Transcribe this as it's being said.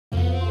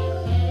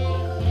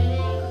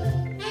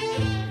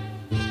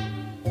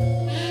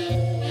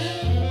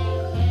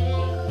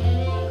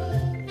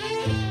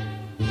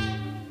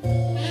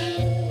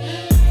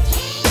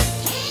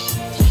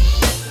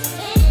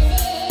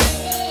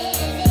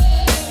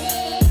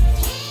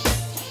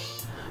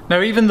Now,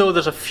 even though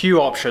there's a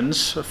few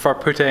options for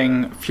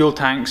putting fuel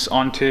tanks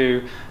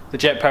onto the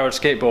jet-powered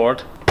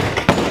skateboard,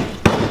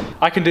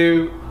 I can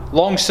do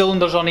long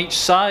cylinders on each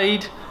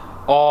side,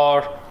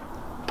 or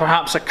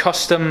perhaps a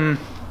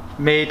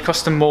custom-made,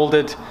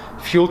 custom-molded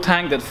fuel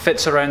tank that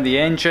fits around the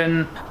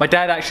engine. My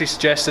dad actually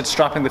suggested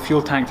strapping the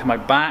fuel tank to my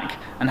back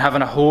and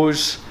having a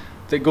hose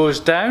that goes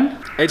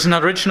down. It's an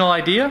original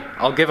idea,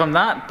 I'll give him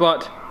that,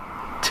 but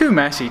too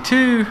messy,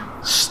 too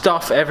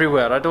stuff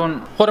everywhere.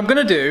 What I'm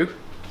gonna do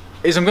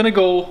is I'm gonna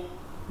go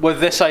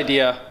with this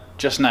idea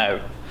just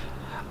now.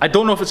 I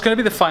don't know if it's gonna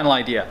be the final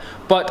idea,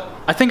 but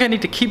I think I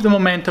need to keep the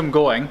momentum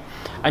going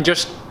and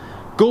just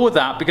go with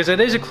that because it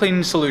is a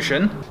clean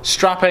solution.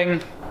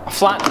 Strapping a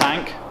flat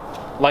tank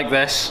like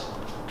this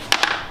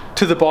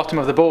to the bottom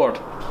of the board.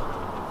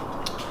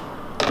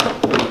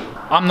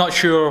 I'm not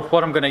sure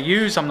what I'm gonna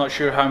use, I'm not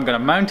sure how I'm gonna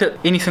mount it,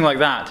 anything like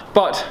that.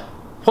 But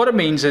what it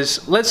means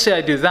is, let's say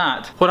I do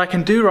that, what I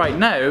can do right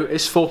now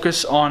is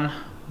focus on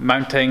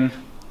mounting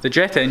the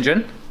jet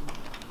engine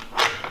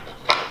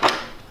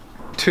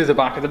to the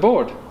back of the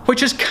board,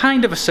 which is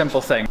kind of a simple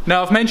thing.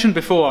 Now, I've mentioned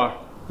before,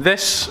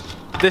 this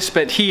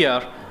bit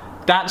here,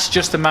 that's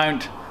just the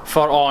mount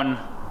for on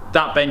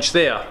that bench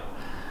there.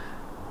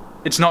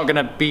 It's not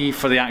gonna be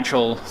for the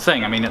actual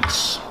thing. I mean,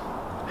 it's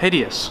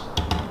hideous.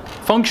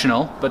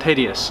 Functional, but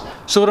hideous.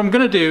 So what I'm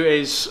gonna do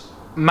is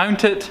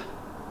mount it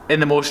in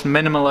the most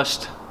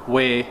minimalist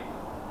way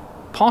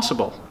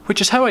possible, which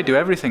is how I do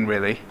everything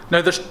really.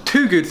 Now, there's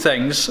two good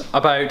things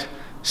about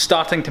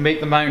starting to make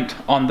the mount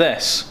on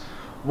this.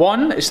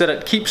 One is that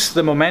it keeps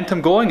the momentum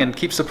going and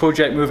keeps the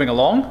project moving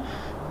along.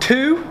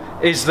 Two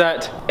is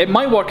that it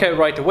might work out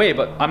right away,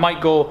 but I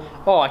might go,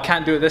 oh, I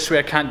can't do it this way,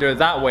 I can't do it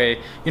that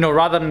way. You know,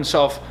 rather than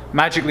sort of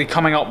magically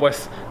coming up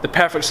with the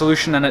perfect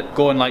solution and it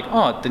going like,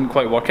 oh, it didn't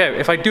quite work out.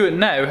 If I do it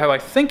now how I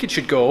think it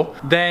should go,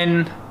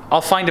 then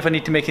I'll find if I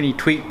need to make any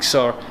tweaks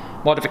or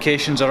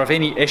modifications, or if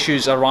any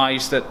issues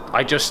arise that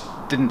I just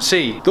didn't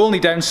see. The only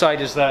downside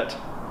is that,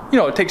 you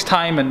know, it takes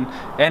time and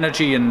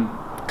energy and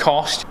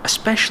cost,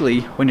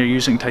 especially when you're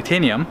using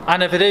titanium.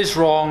 And if it is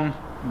wrong,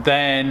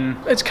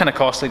 then it's kind of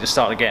costly to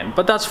start again.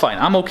 But that's fine,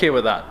 I'm okay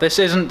with that. This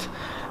isn't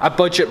a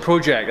budget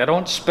project. I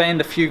don't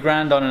spend a few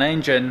grand on an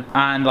engine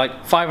and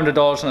like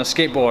 $500 on a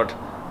skateboard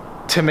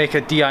to make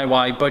a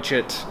DIY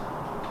budget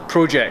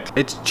project.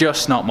 It's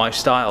just not my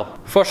style.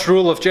 First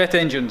rule of jet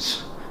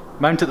engines,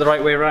 mount it the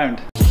right way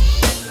around.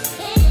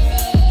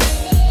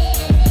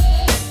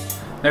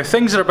 Now,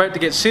 things are about to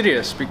get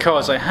serious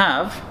because I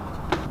have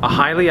a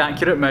highly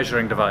accurate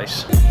measuring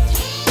device.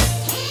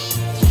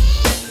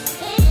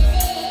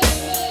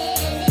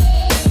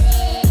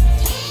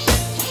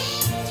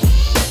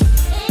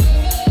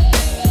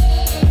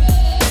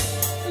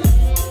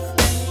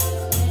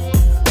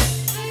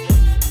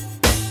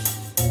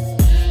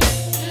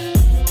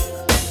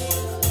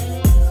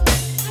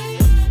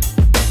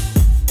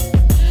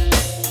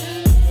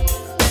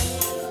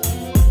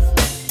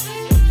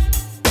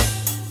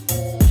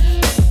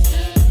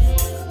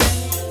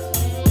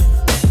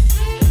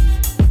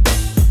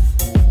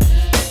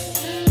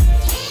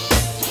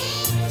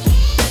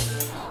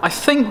 I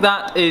think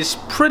that is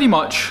pretty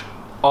much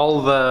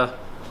all the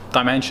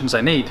dimensions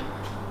I need.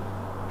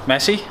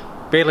 Messy,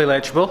 barely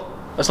legible.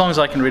 As long as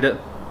I can read it,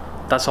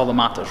 that's all that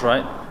matters,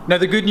 right? Now,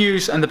 the good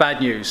news and the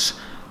bad news.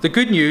 The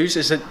good news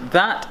is that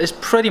that is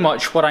pretty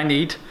much what I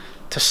need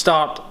to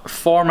start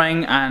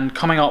forming and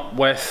coming up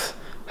with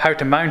how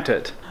to mount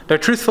it. Now,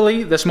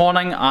 truthfully, this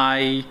morning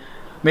I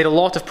made a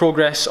lot of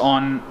progress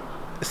on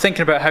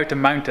thinking about how to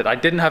mount it. I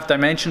didn't have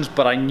dimensions,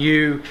 but I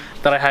knew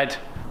that I had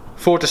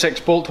 4 to 6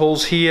 bolt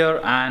holes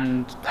here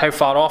and how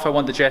far off I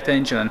want the jet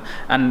engine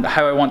and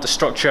how I want to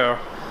structure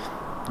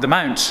the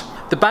mounts.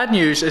 The bad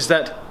news is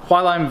that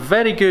while I'm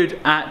very good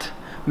at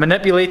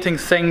manipulating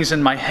things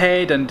in my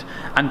head and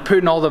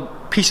putting all the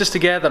pieces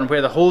together and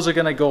where the holes are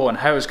going to go and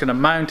how it's going to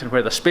mount and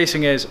where the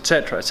spacing is,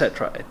 etc,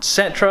 etc,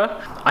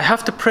 etc, I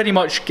have to pretty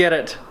much get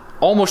it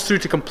almost through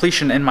to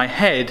completion in my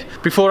head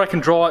before I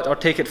can draw it or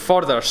take it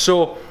further.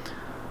 So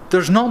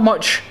there's not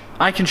much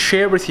I can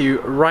share with you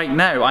right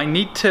now. I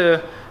need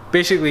to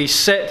basically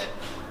sit,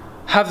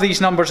 have these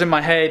numbers in my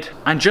head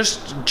and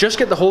just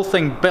get the whole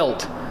thing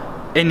built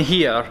in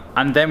here,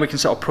 and then we can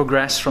sort of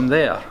progress from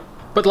there.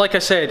 But like I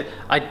said,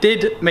 I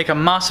did make a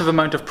massive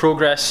amount of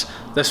progress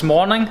this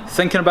morning,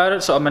 thinking about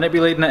it, sort of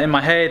manipulating it in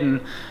my head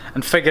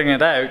and figuring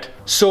it out.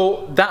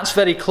 So that's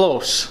very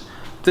close.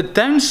 The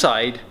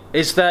downside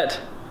is that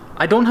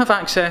I don't have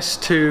access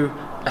to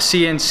a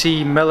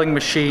CNC milling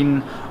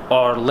machine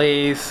or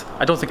lathe.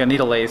 I don't think I need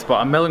a lathe, but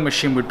a milling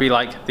machine would be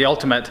like the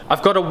ultimate.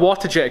 I've got a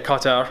water jet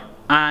cutter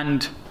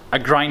and a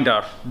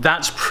grinder.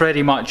 That's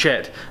pretty much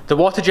it. The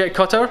water jet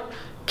cutter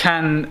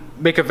can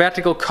make a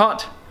vertical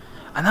cut,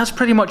 and that's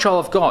pretty much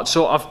all I've got.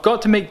 So I've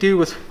got to make do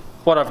with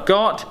what I've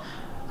got,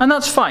 and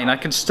that's fine. I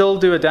can still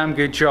do a damn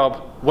good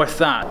job with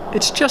that.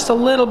 It's just a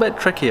little bit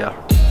trickier.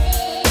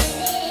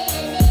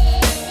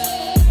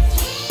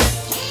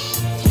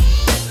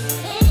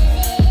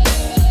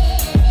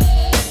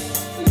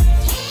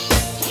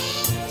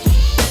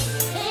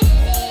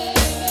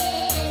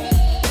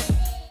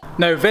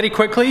 Now very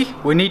quickly,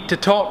 we need to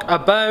talk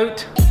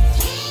about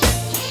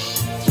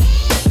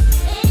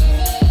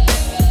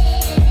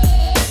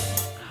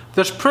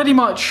there's pretty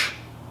much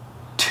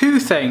two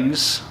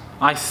things,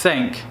 I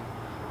think,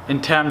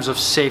 in terms of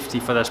safety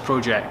for this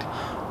project.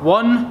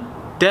 One,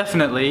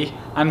 definitely,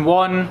 and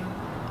one,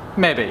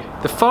 maybe.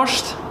 The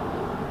first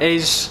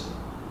is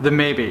the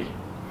maybe,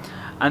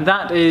 and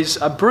that is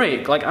a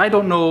brake. Like, I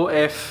don't know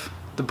if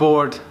the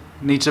board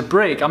needs a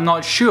brake. I'm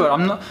not sure.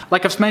 I'm not,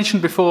 like I've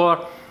mentioned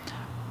before,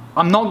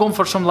 I'm not going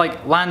for some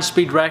like land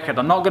speed record.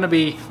 I'm not going to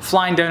be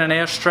flying down an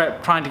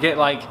airstrip trying to get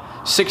like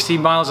 60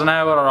 miles an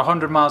hour or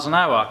 100 miles an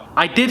hour.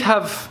 I did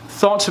have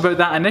thoughts about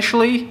that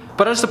initially,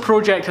 but as the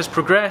project has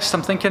progressed,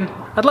 I'm thinking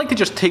I'd like to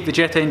just take the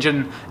jet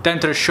engine down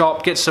to the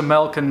shop, get some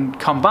milk and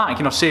come back,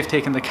 you know, save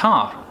taking the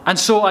car. And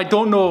so I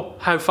don't know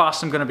how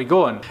fast I'm going to be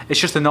going.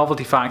 It's just the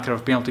novelty factor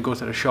of being able to go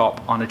to the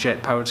shop on a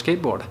jet-powered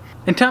skateboard.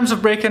 In terms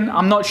of braking,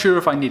 I'm not sure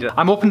if I need it.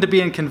 I'm open to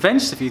being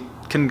convinced. If you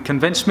can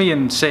convince me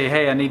and say,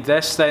 hey, I need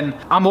this, then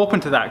I'm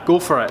open to that. Go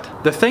for it.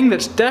 The thing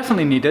that's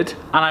definitely needed,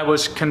 and I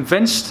was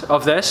convinced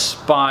of this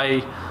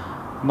by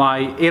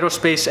my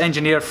aerospace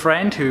engineer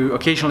friend who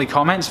occasionally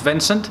comments,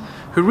 Vincent,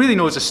 who really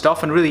knows his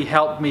stuff and really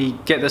helped me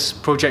get this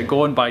project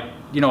going by,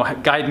 you know,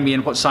 guiding me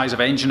in what size of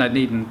engine I'd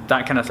need and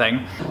that kind of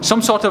thing.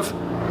 Some sort of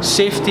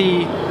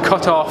safety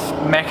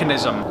cut-off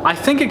mechanism. I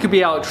think it could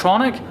be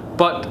electronic,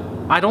 but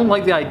I don't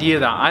like the idea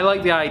of that. I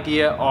like the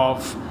idea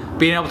of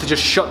being able to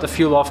just shut the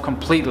fuel off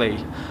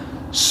completely.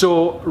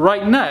 So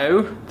right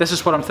now, this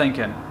is what I'm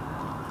thinking.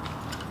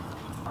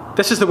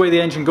 This is the way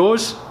the engine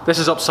goes. This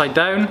is upside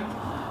down.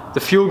 The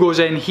fuel goes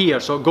in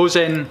here, so it goes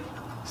in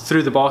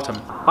through the bottom.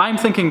 I'm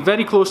thinking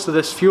very close to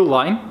this fuel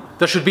line.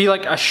 There should be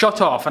like a shut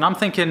off, and I'm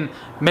thinking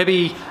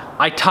maybe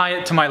I tie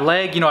it to my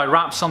leg, you know, I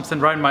wrap something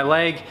around my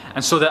leg,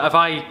 and so that if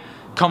I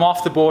come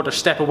off the board or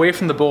step away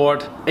from the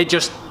board, it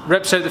just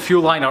rips out the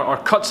fuel line or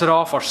cuts it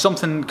off or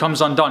something comes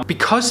undone.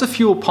 Because the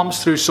fuel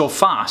pumps through so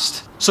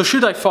fast, so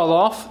should I fall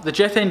off, the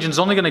jet engine's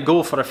only going to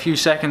go for a few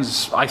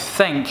seconds, I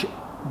think,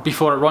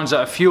 before it runs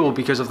out of fuel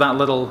because of that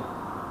little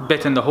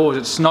bit in the hose.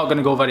 It's not going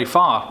to go very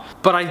far.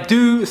 But I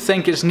do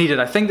think it's needed.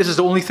 I think this is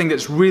the only thing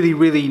that's really,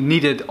 really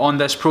needed on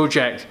this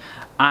project.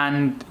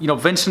 And, you know,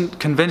 Vincent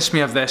convinced me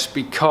of this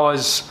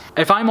because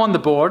if I'm on the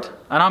board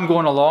and I'm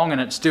going along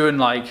and it's doing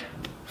like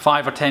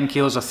 5 or 10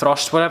 kilos of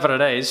thrust, whatever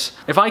it is,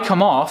 if I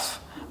come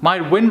off, my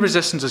wind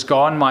resistance is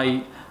gone,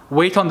 my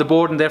weight on the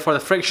board and therefore the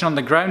friction on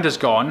the ground is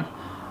gone,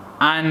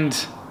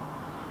 and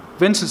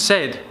Vincent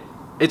said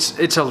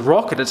it's a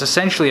rocket, it's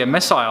essentially a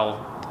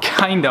missile,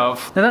 kind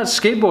of. Now that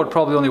skateboard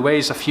probably only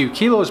weighs a few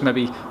kilos,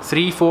 maybe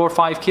 3, 4,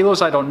 5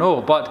 kilos, I don't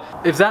know, but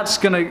if that's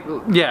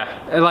gonna,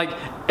 yeah, like,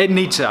 it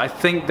needs it. I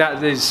think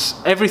that is,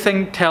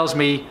 everything tells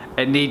me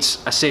it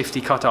needs a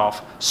safety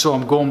cutoff, so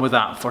I'm going with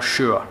that for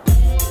sure.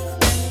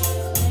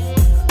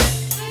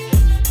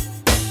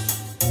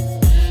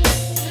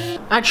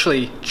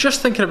 Actually,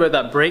 just thinking about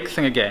that brake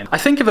thing again, I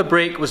think if a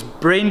brake was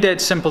brain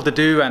dead simple to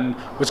do and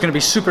was going to be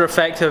super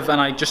effective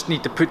and I just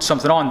need to put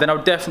something on, then I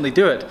would definitely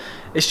do it.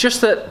 It's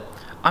just that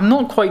I'm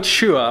not quite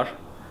sure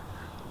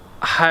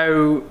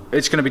how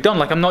it's going to be done.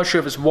 Like, I'm not sure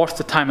if it's worth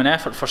the time and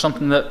effort for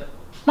something that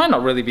might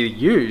not really be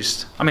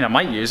used. I mean, I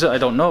might use it, I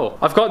don't know.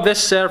 I've got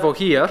this servo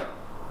here,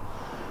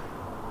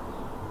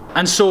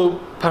 and so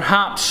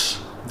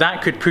perhaps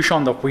that could push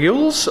on the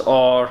wheels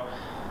or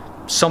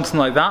something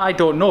like that, I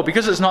don't know.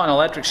 Because it's not an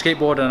electric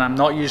skateboard and I'm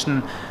not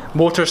using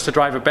motors to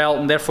drive a belt,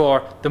 and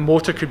therefore the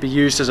motor could be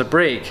used as a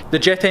brake. The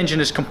jet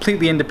engine is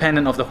completely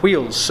independent of the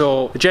wheels,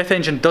 so the jet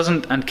engine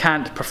doesn't and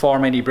can't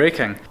perform any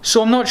braking.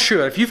 So I'm not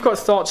sure. If you've got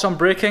thoughts on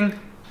braking,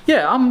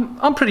 yeah,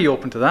 I'm pretty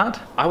open to that.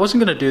 I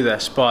wasn't going to do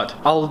this, but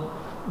I'll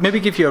maybe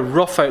give you a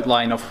rough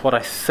outline of what I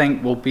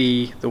think will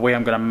be the way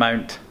I'm going to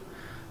mount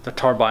the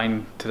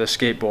turbine to the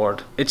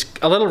skateboard. It's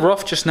a little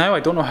rough just now. I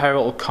don't know how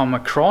it'll come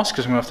across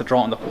because I'm going to have to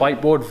draw it on the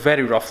whiteboard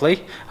very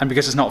roughly, and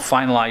because it's not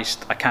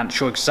finalised I can't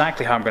show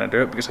exactly how I'm going to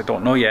do it because I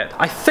don't know yet.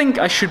 I think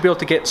I should be able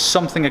to get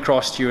something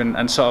across to you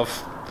and sort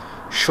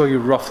of show you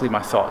roughly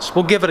my thoughts.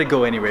 We'll give it a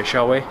go anyway,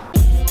 shall we?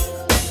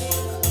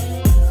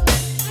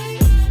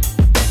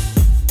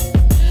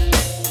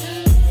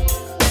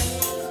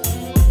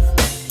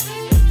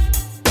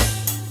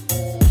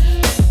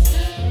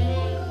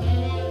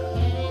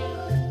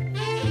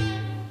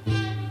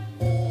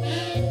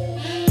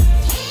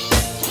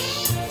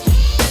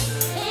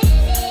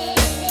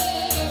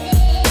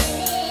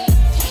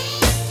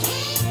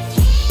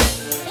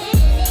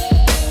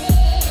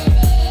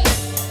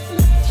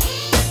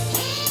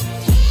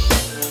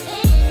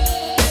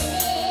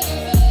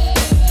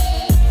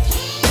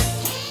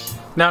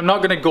 Now, I'm not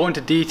going to go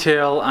into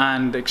detail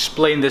and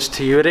explain this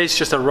to you. It is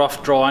just a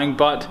rough drawing,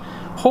 but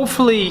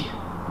hopefully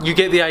you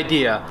get the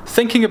idea.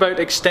 Thinking about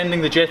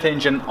extending the jet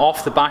engine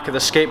off the back of the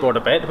skateboard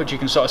a bit, which you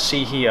can sort of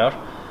see here.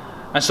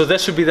 And so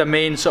this would be the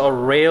main sort of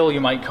rail,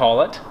 you might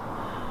call it.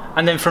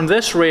 And then from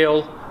this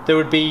rail, there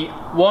would be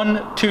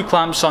 2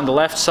 clamps on the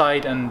left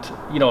side and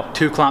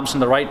 2 clamps on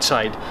the right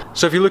side.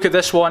 So if you look at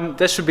this one,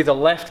 this would be the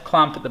left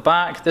clamp at the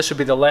back, this would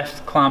be the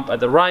left clamp at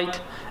the right,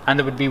 and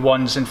there would be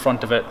ones in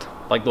front of it,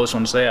 like those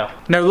ones there.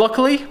 Now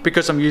luckily,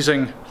 because I'm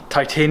using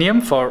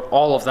titanium for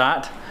all of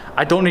that,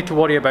 I don't need to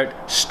worry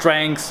about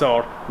strength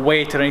or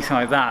weight or anything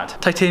like that.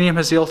 Titanium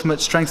has the ultimate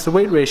strength to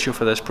weight ratio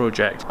for this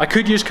project. I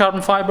could use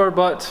carbon fiber,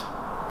 but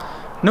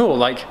no,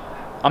 like,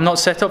 I'm not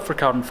set up for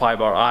carbon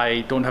fiber.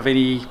 I don't have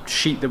any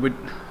sheet that would...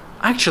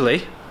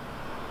 Actually,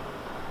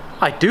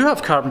 I do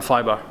have carbon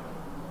fiber.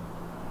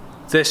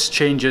 This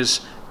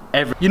changes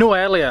everything. You know,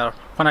 earlier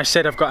when I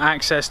said I've got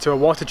access to a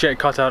water jet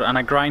cutter and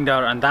a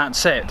grinder and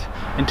that's it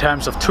in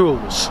terms of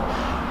tools?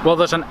 Well,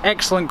 there's an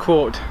excellent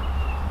quote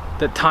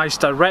that ties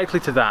directly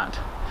to that.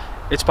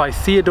 It's by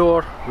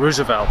Theodore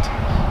Roosevelt,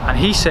 and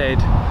he said,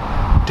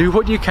 "Do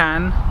what you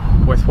can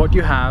with what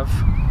you have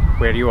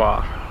where you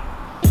are."